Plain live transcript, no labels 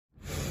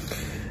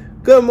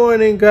Good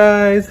morning,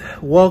 guys.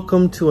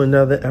 Welcome to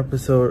another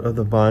episode of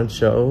the Vaugh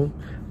Show.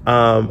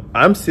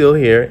 I'm still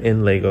here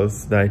in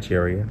Lagos,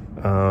 Nigeria.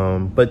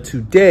 But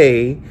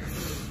today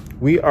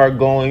we are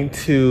going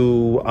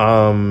to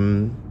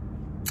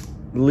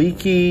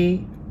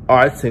Lekki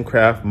Arts and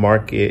Craft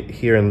Market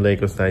here in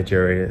Lagos,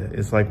 Nigeria.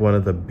 It's like one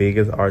of the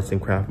biggest arts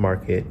and craft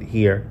market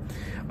here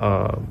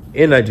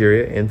in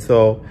Nigeria. And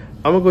so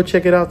I'm gonna go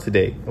check it out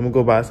today. I'm gonna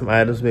go buy some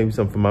items, maybe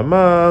some for my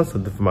mom,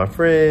 something for my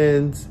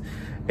friends,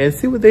 and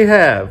see what they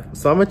have.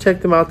 So I'm gonna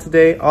check them out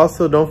today.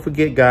 Also, don't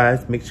forget,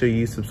 guys, make sure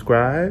you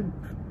subscribe,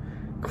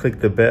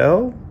 click the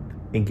bell,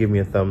 and give me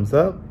a thumbs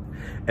up.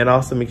 And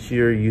also make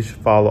sure you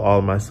follow all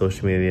of my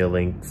social media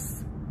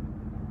links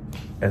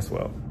as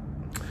well.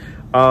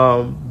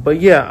 But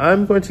yeah,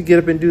 I'm going to get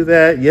up and do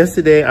that.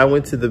 Yesterday, I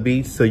went to the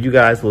beach, so you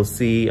guys will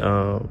see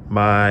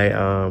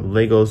my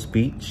Lagos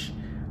beach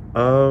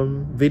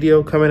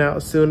video coming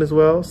out soon as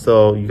well.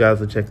 So you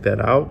guys will check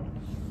that out.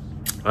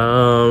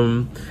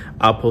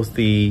 I'll post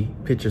the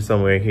picture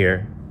somewhere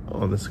here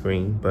on the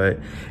screen, but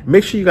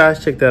make sure you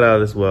guys check that out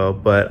as well.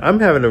 But I'm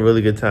having a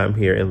really good time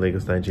here in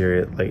Lagos,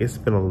 Nigeria. Like, it's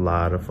been a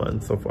lot of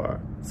fun so far.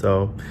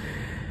 So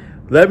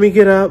let me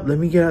get up, let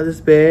me get out of this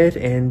bed,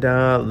 and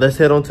let's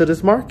head on to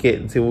this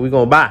market and see what we're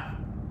gonna buy.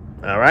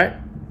 All right,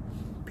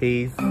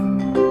 peace.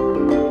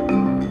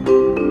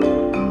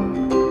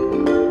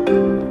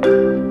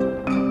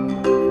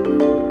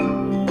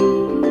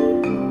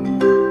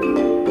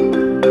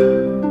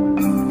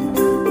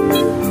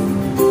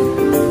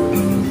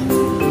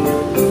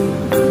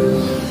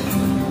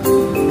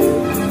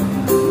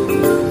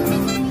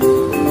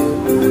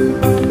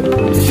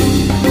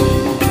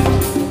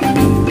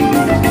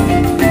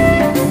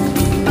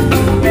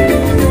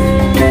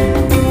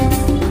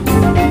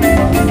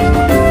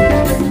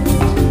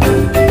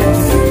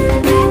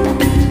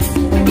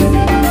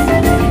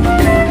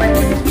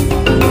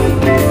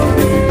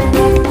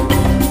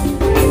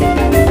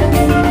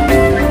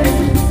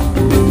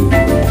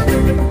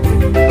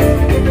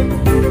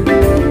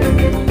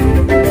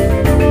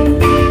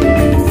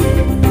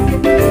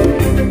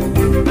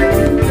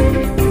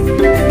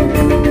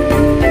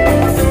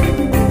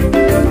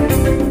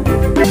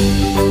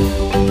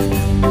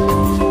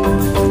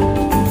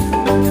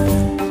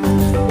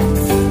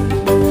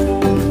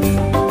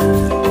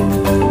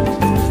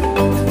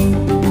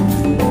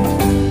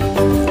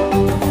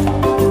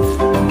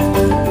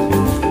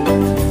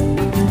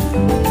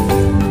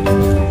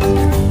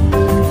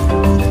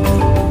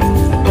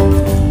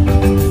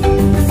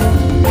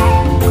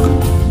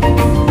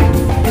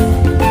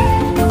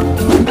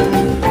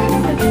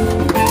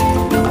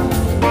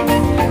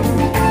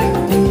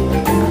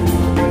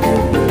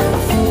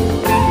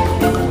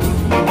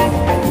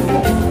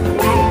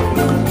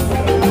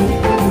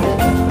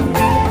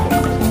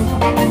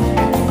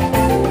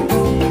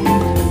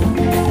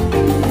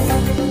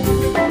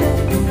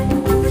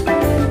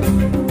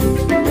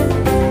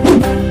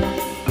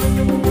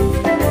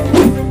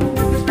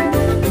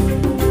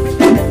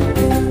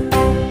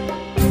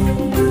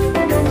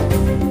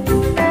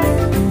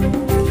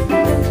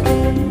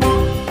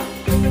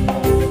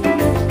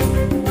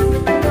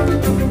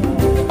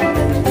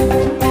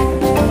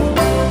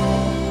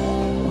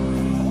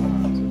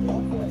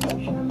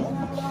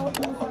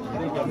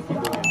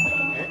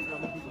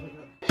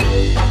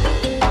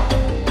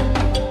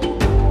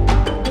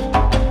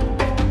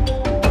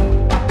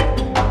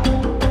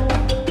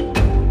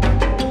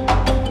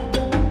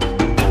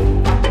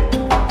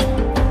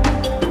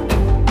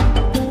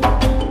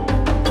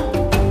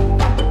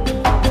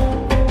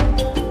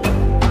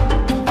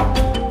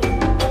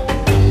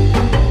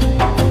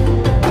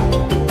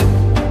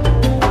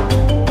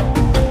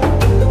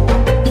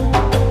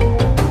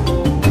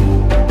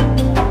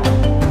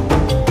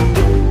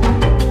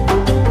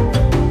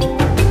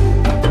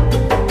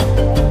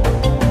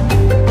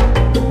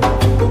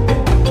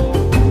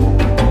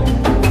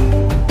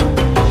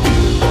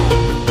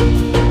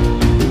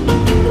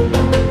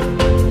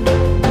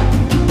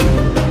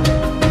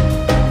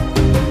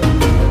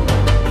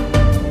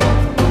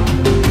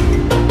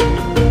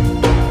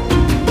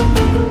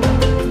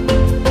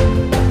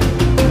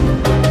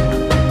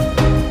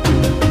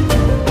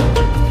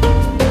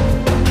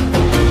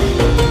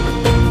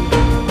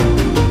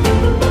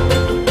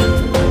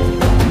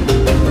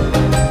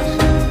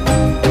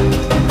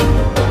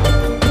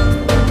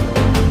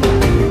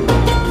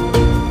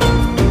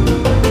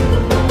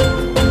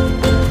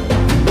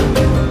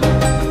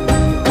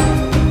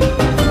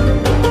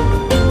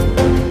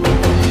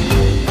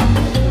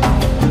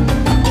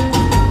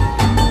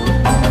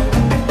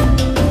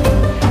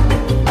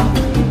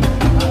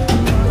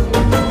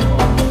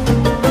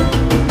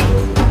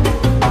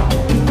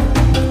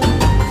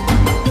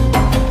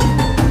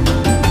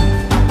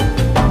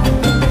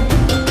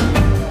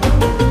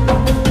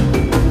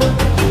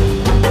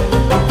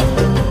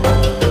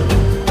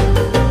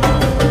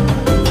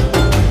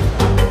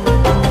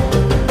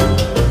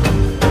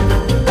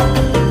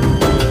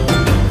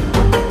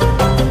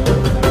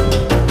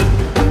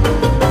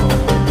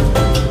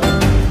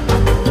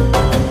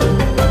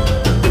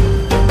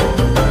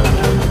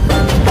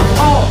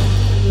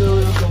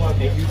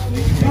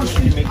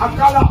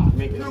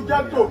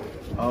 Oh,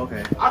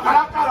 okay.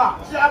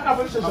 How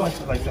much is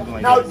like something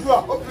like this?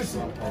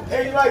 1.5.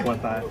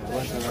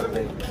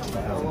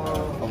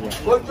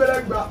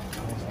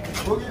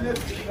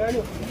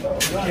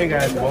 Hey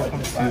guys,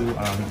 welcome to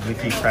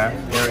Lekki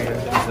Craft area.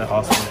 This is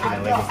also located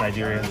in Lagos,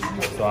 Nigeria.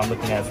 So I'm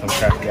looking at some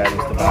crafty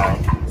items to buy.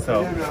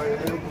 So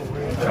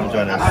come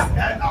join us.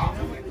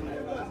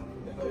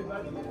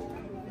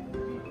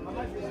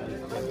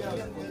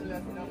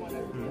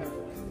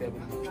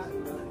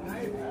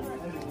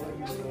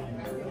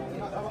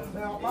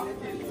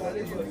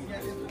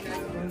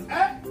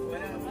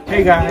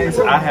 Hey guys,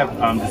 I have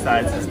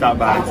decided to stop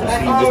by to see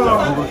Mr.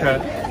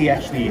 Oba. He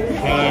actually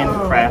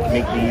handcraft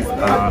make these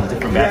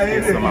different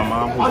baskets. So my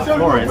mom, who's a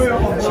florist,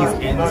 she's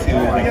into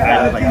like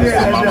items like this.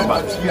 So mom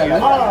about to you.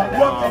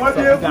 So if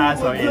you guys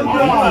are in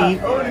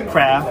Lekki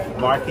Craft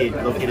Market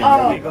located in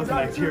Lagos,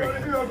 Nigeria,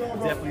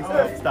 definitely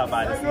stop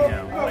by to see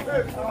him. Like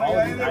all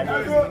of these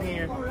items in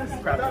here, he's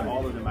crafting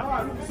all of them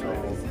out. So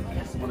I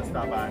just want to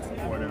stop by and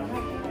support him.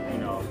 You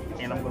know,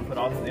 and I'm going to put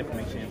all this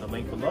information in the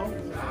link below,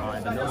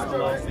 and the notes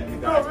below, so you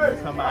guys can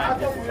come by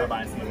and just stop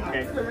by and see him,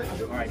 okay? All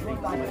right, thank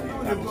you so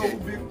much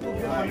for your time,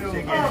 okay? All right,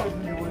 take care.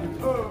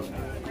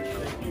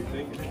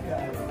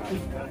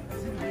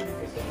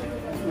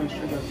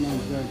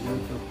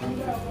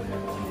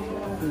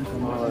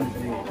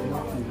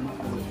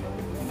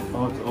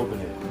 Oh, to open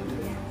it.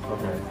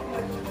 Okay.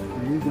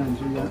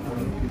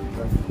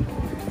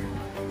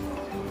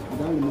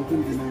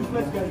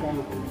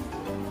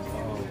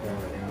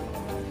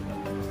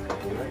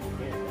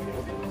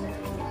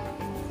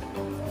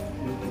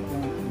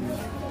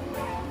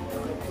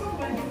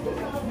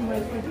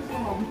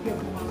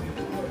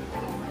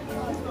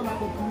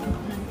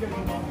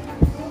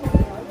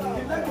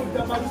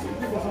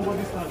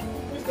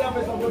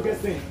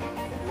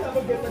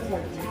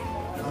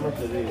 How much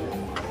is it?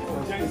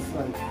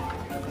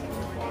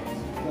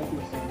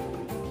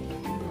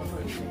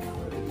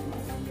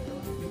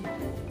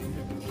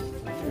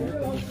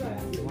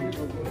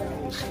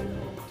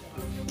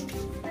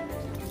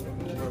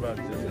 What about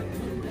this?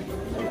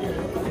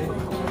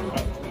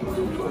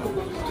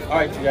 All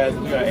right, you guys,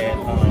 we are at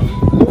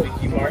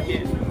Lekki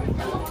Market.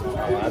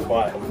 I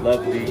bought a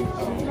lovely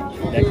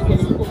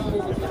necklace.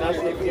 Pronounce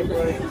your name again,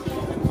 bro?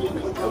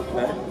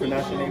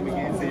 Pronounce your name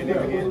again. Say your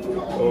name again.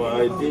 Oh, I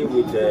deal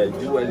with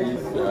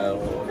jewelries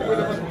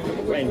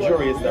and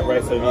jewelry, is that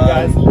right? So you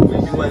guys,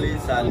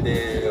 jewelries and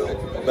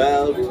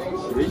belt,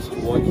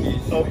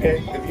 wristwatches. Okay.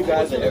 If you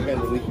guys are ever in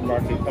the Lekki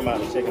Market, come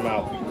out and check them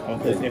out. I'll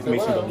put this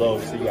information below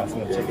so you guys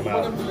can check them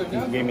out.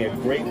 He gave me a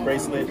great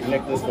bracelet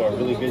necklace for a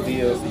really good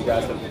deal, so you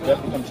guys have to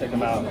definitely come check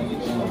them out.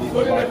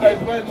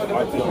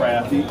 Art and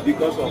craft.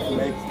 Because of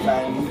next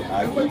time,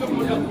 I give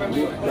you good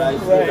price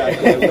so that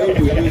when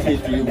you use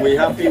it, you'll be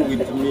happy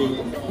with me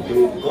to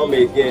come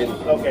again.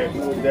 Okay, we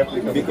will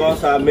definitely come because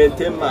again. I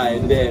maintain my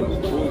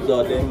rules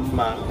of them,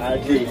 my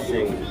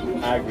teaching.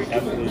 I agree,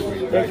 absolutely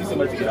agree. Thank you so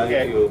much again. Thank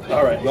Okay. you.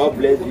 All right. God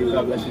bless you.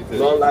 God bless you too.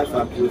 Long life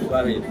and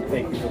prosperity.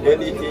 Thank you so much.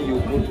 Anything you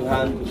put to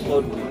hand,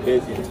 God will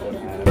bless it.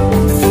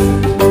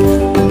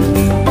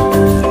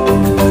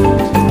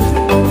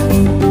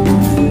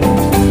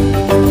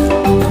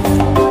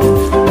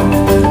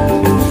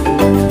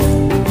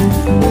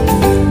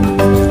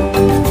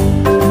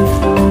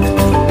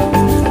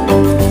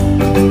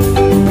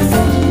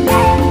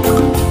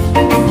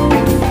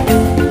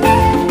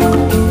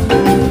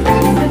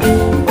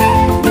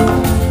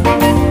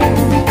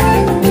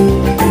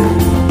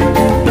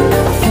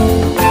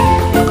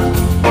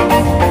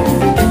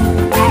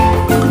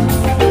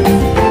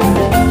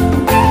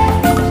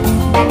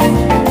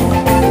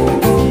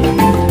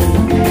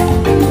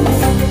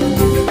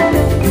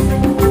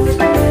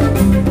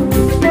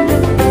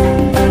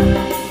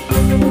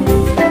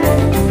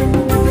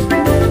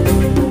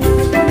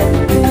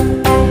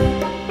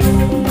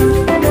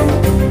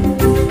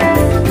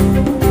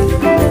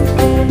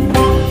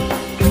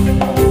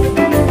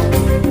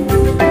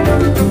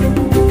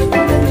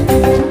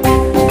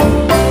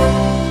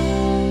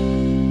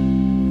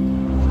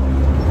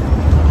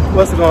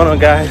 What's going on,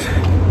 guys?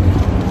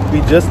 We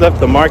just left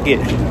the market,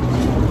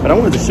 but I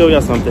wanted to show y'all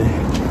something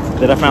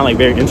that I found like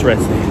very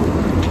interesting.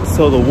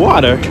 So the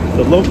water,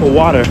 the local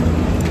water,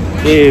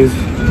 is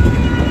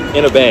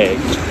in a bag.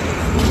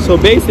 So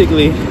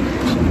basically,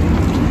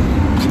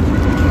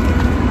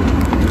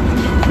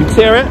 you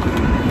tear it,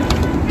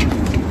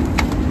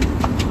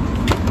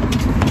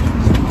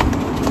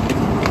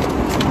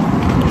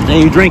 and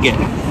you drink it.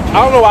 I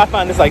don't know why I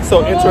find this like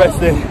so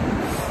interesting,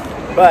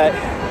 but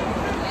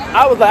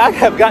I was like, I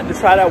have got to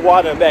try that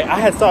water in a bag. I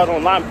had saw it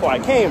online before I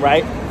came,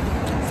 right?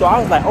 So I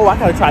was like, oh, I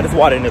gotta try this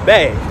water in a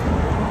bag.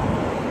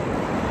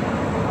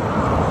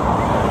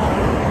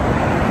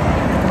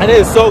 And it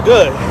is so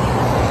good.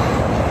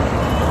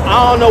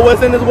 I don't know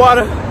what's in this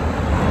water,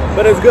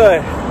 but it's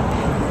good.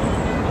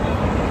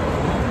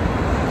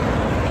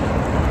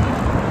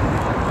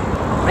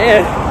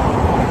 Man.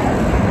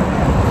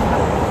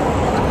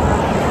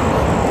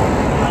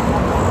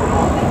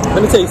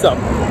 Let me tell you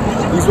something.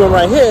 These women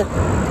right here,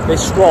 they're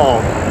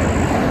strong.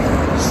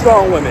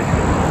 Strong women.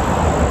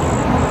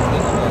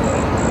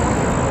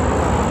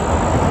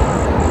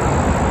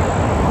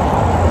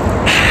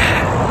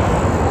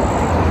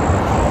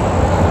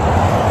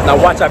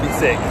 Now watch I be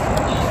sick.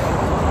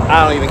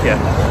 I don't even care.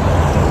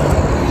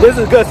 This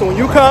is good. So when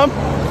you come,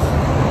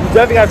 you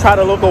definitely gotta try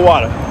the local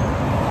water.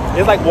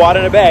 It's like water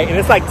in a bag, and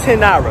it's like 10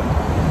 naira.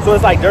 So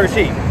it's like dirt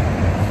cheap.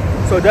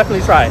 So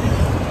definitely try it.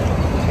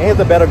 And here's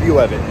a better view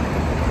of it.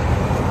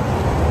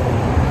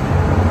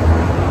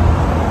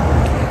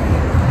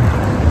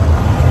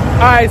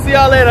 All right, see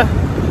y'all later.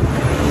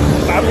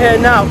 I'm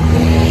heading out.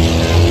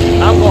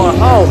 I'm going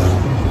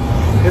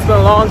home. It's been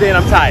a long day and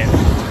I'm tired.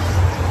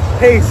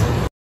 Peace.